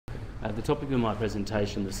The topic of my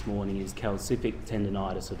presentation this morning is calcific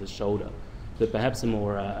tendinitis of the shoulder, but perhaps a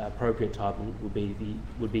more appropriate title would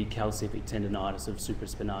be calcific tendinitis of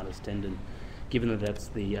supraspinatus tendon, given that that's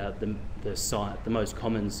the most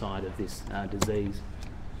common site of this disease.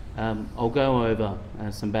 I'll go over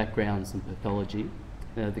some background, some pathology,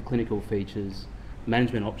 the clinical features,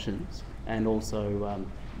 management options, and also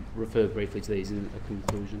refer briefly to these in a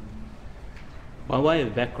conclusion. By way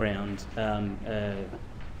of background,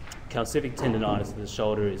 calcific tendinitis of the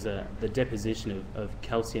shoulder is the deposition of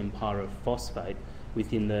calcium pyrophosphate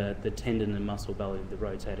within the tendon and muscle belly of the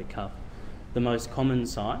rotator cuff. The most common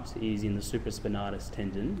site is in the supraspinatus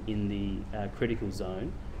tendon in the critical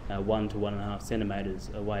zone, 1 to 1.5 centimetres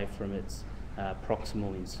away from its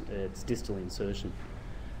its distal insertion.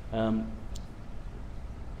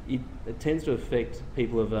 It tends to affect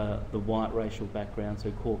people of the white racial background,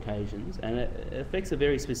 so Caucasians, and it affects a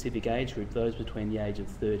very specific age group, those between the age of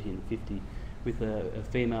 30 and 50, with a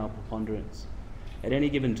female preponderance. At any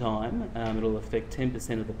given time, it'll affect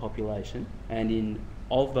 10% of the population, and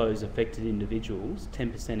of those affected individuals,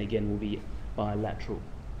 10% again will be bilateral.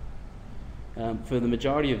 For the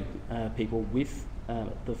majority of people with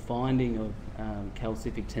the finding of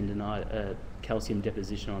calcific tendinitis, calcium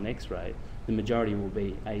deposition on X-ray, the majority will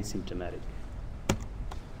be asymptomatic.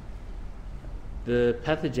 The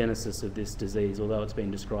pathogenesis of this disease, although it's been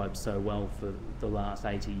described so well for the last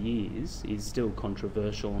 80 years, is still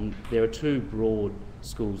controversial, and there are two broad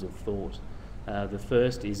schools of thought. The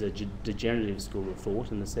first is a degenerative school of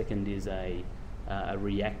thought, and the second is a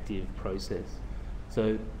reactive process.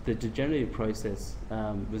 So the degenerative process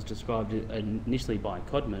was described initially by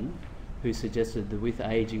Codman, who suggested that with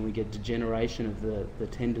ageing we get degeneration of the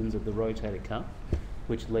tendons of the rotator cuff,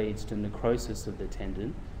 which leads to necrosis of the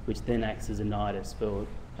tendon, which then acts as a nidus for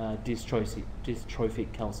dystrophic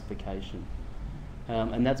calcification.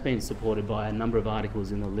 And that's been supported by a number of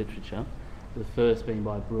articles in the literature, the first being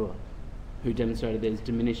by Brewer, who demonstrated there's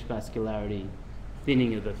diminished vascularity,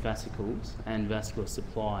 thinning of the fascicles and vascular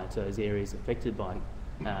supply to those areas affected by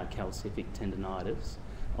calcific tendinitis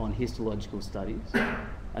on histological studies.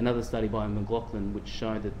 Another study by McLaughlin which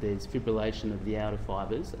showed that there's fibrillation of the outer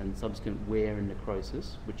fibres and subsequent wear and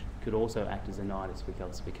necrosis, which could also act as a nidus for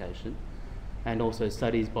calcification. And also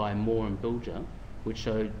studies by Moore and Bilger which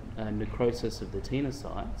showed necrosis of the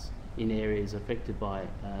tenocytes in areas affected by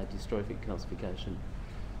dystrophic calcification.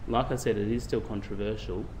 Like I said, it is still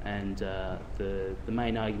controversial, and the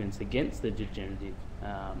main arguments against the degenerative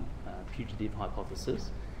putative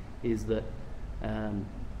hypothesis is that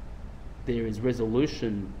there is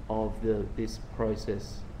resolution of this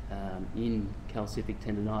process in calcific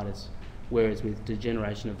tendinitis, whereas with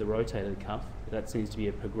degeneration of the rotator cuff, that seems to be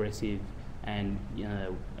a progressive and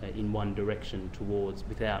in one direction towards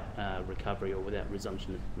without recovery or without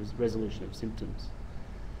resolution of symptoms.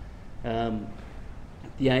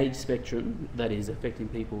 The age spectrum that is affecting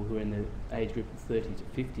people who are in the age group of 30 to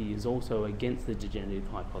 50 is also against the degenerative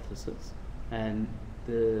hypothesis, and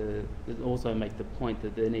also make the point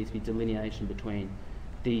that there needs to be delineation between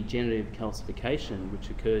degenerative calcification, which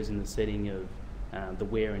occurs in the setting of the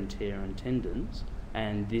wear and tear on tendons,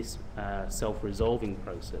 and this self-resolving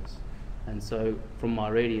process. And so from my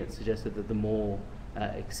reading it suggested that the more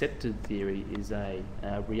accepted theory is a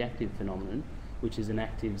reactive phenomenon, which is an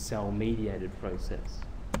active cell-mediated process.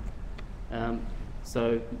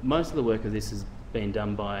 So most of the work of this has been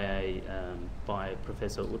done by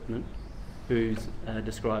Professor Utman, who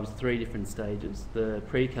describes 3 different stages: the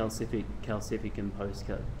pre-calcific, calcific and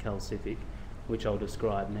post-calcific, which I'll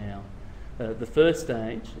describe now. The first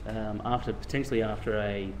stage, potentially after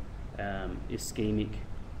a ischemic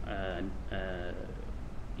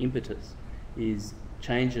impetus, is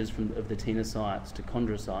changes of the tenocytes to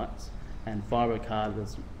chondrocytes and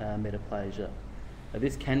fibrocartilage metaplasia.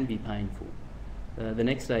 This can be painful. The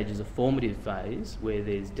next stage is a formative phase where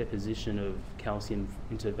there's deposition of calcium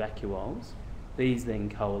into vacuoles. These then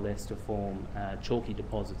coalesce to form chalky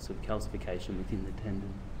deposits of calcification within the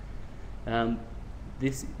tendon.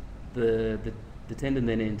 The tendon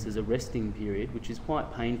then enters a resting period, which is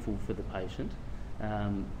quite painful for the patient,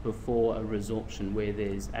 before a resorption where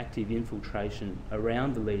there's active infiltration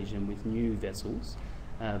around the lesion with new vessels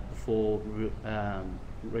before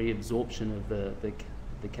reabsorption of the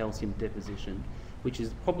calcium deposition, which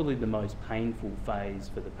is probably the most painful phase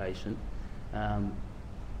for the patient.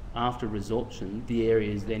 After resorption, the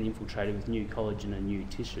area is then infiltrated with new collagen and new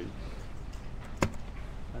tissue.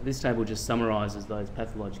 This table just summarises those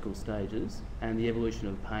pathological stages and the evolution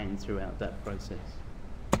of pain throughout that process.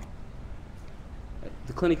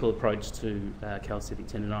 The clinical approach to calcific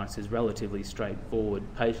tendinitis is relatively straightforward.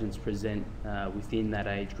 Patients present within that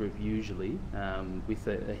age group usually with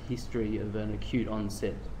a history of an acute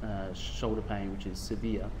onset shoulder pain which is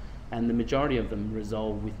severe, and the majority of them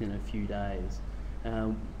resolve within a few days.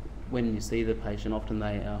 When you see the patient, often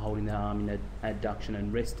they are holding their arm in adduction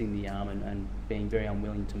and resting the arm and being very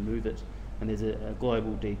unwilling to move it, and there's a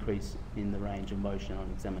global decrease in the range of motion on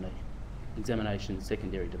examination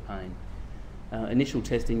secondary to pain. Initial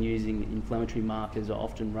testing using inflammatory markers are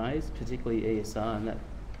often raised, particularly ESR, and that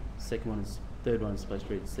third one is supposed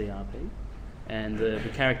to read CRP. And the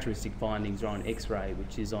characteristic findings are on X-ray,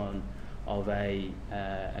 which is of a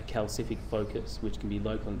calcific focus, which can be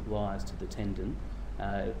localised to the tendon.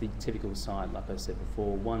 The typical site, like I said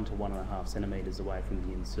before, 1 to 1.5 centimetres away from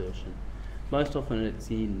the insertion. Most often it's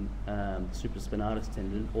in supraspinatus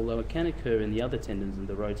tendon, although it can occur in the other tendons of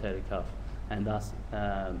the rotator cuff, and thus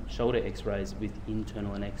shoulder X-rays with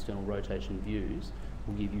internal and external rotation views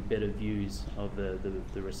will give you better views of the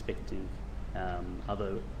respective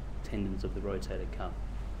other tendons of the rotator cuff.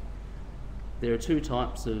 There are two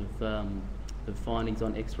types of findings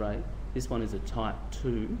on X-ray. This one is a type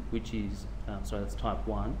 2, which is, that's type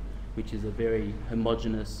 1, which is a very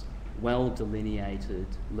homogeneous, well delineated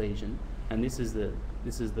lesion, and this is the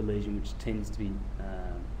lesion which tends to be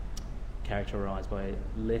characterised by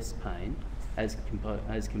less pain as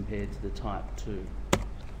compared to the type 2.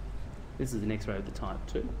 This is an X-ray of the type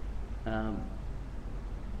 2.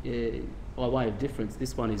 By way of difference,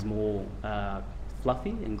 this one is more fluffy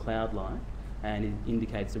and cloud-like, and it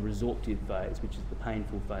indicates the resorptive phase, which is the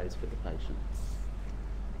painful phase for the patient.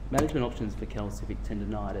 Management options for calcific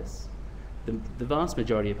tendinitis. The vast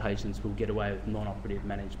majority of patients will get away with non-operative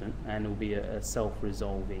management, and it will be a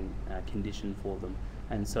self-resolving condition for them.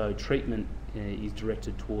 And so treatment is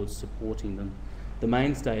directed towards supporting them. The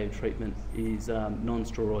mainstay of treatment is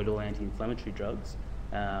non-steroidal anti-inflammatory drugs,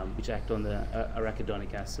 which act on the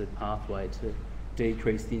arachidonic acid pathway to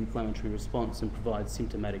decrease the inflammatory response and provide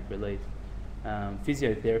symptomatic relief.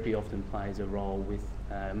 Physiotherapy often plays a role with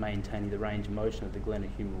maintaining the range of motion of the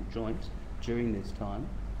glenohumeral joint during this time.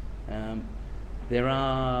 There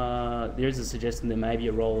is a suggestion there may be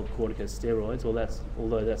a role of corticosteroids,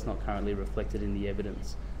 although that's not currently reflected in the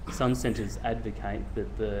evidence. Some centres advocate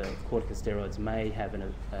that the corticosteroids may have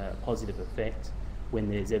a positive effect when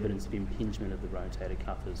there's evidence of impingement of the rotator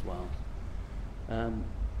cuff as well.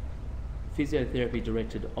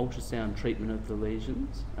 Physiotherapy-directed ultrasound treatment of the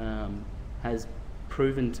lesions has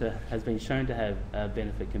been shown to have a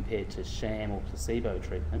benefit compared to sham or placebo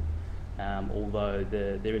treatment, although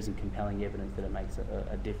there isn't compelling evidence that it makes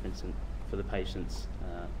a difference for the patient's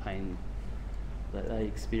pain that they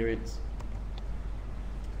experience.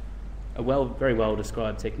 A very well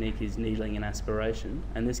described technique is needling and aspiration,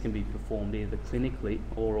 and this can be performed either clinically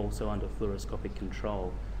or also under fluoroscopic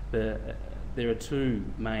control. There are two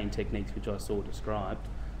main techniques which I saw described.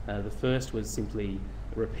 The first was simply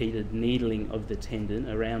repeated needling of the tendon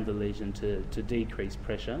around the lesion to decrease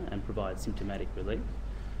pressure and provide symptomatic relief.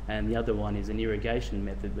 And the other one is an irrigation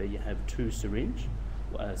method where you have two syringes,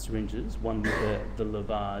 one with the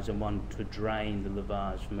lavage and one to drain the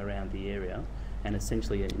lavage from around the area. And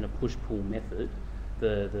essentially, in a push-pull method,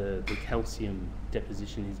 the calcium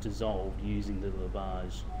deposition is dissolved using the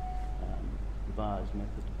lavage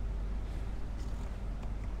method.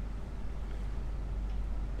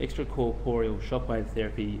 Extracorporeal shockwave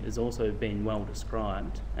therapy has also been well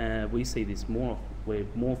described. We see this we're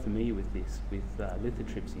more familiar with this with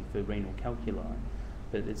lithotripsy for renal calculi,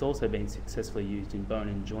 but it's also been successfully used in bone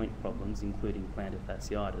and joint problems, including plantar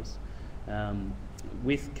fasciitis.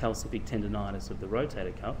 With calcific tendinitis of the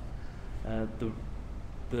rotator cuff,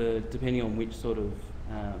 depending on which sort of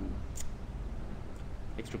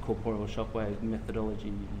extracorporeal shockwave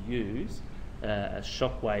methodology you use, a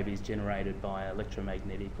shockwave is generated by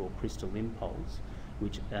electromagnetic or crystal impulse,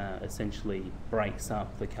 which essentially breaks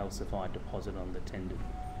up the calcified deposit on the tendon.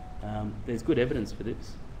 There's good evidence for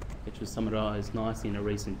this, which was summarised nicely in a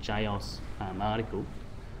recent JOS article.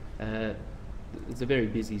 It's a very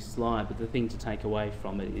busy slide, but the thing to take away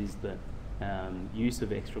from it is that use of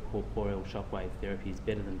extracorporeal shockwave therapy is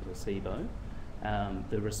better than placebo.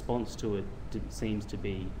 The response to it seems to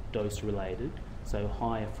be dose-related, so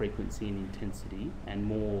higher frequency and intensity and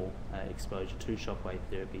more exposure to shockwave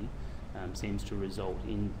therapy seems to result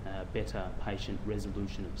in better patient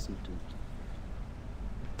resolution of symptoms.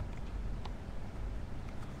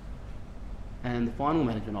 And the final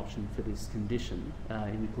management option for this condition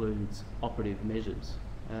includes operative measures.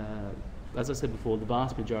 As I said before, the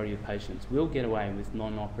vast majority of patients will get away with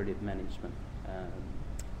non-operative management.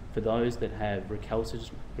 For those that have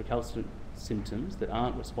recalcitrant symptoms that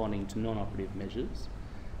aren't responding to non-operative measures,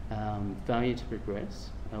 failure to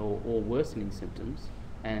progress or worsening symptoms,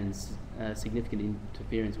 and significant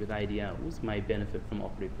interference with ADLs may benefit from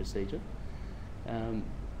operative procedure.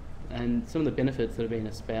 And some of the benefits that have been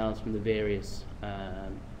espoused from the various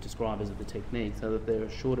describers of the techniques are that there are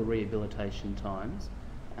shorter rehabilitation times,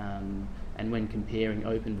 and when comparing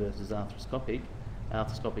open versus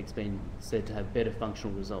arthroscopic's been said to have better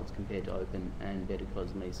functional results compared to open and better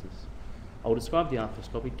cosmesis. I'll describe the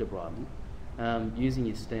arthroscopic debridement. Using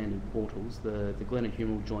your standard portals, the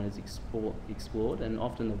glenohumeral joint is explored, and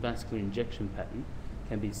often the vascular injection pattern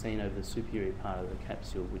can be seen over the superior part of the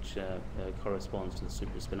capsule, which corresponds to the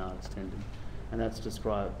supraspinatus tendon, and that's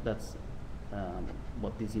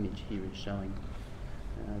what this image here is showing.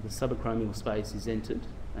 The subacromial space is entered,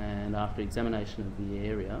 and after examination of the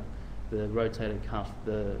area, the rotator cuff,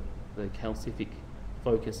 the calcific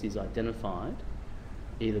focus is identified,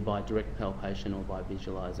 either by direct palpation or by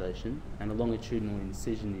visualisation, and a longitudinal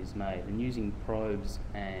incision is made. And using probes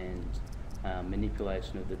and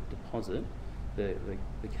manipulation of the deposit, the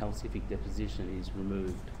calcific deposition is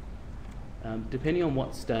removed. Depending on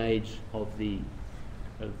what stage of the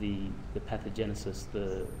pathogenesis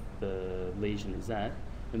the lesion is at,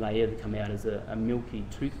 it may either come out as a milky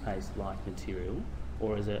toothpaste-like material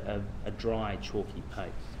or as a dry, chalky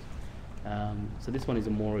paste. So this one is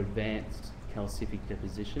a more advanced calcific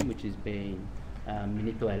deposition, which is being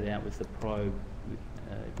manipulated out with the probe,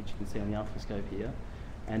 which you can see on the arthroscope here,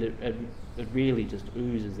 and it really just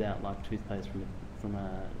oozes out like toothpaste from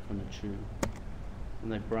a tube.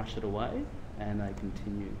 And they brush it away, and they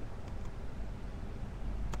continue.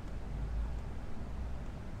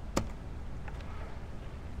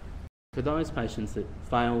 For those patients that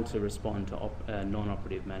fail to respond to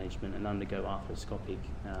non-operative management and undergo arthroscopic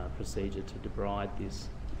procedure to debride this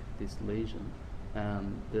lesion,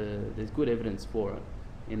 there's good evidence for it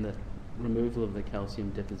in the removal of the calcium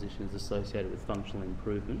deposition is associated with functional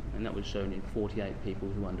improvement, and that was shown in 48 people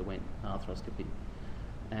who underwent arthroscopy.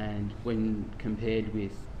 And when compared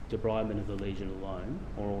with debridement of the lesion alone,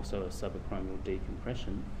 or also a subacromial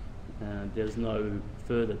decompression, there's no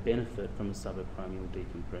further benefit from a subacromial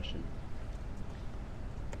decompression.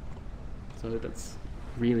 So that's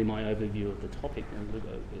really my overview of the topic.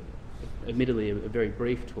 Admittedly a very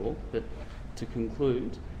brief talk, but to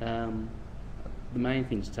conclude, the main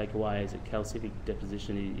thing to take away is that calcific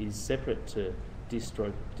deposition is separate to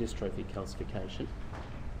dystrophic calcification.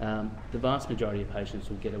 The vast majority of patients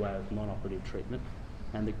will get away with non-operative treatment,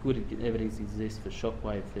 and the good evidence exists for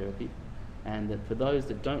shockwave therapy, and that for those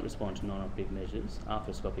that don't respond to non-operative measures,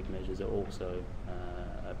 arthroscopic measures are also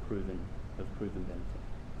of proven benefit.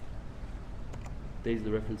 These are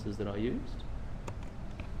the references that I used.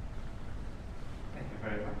 Thank you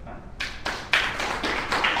very much, Mark.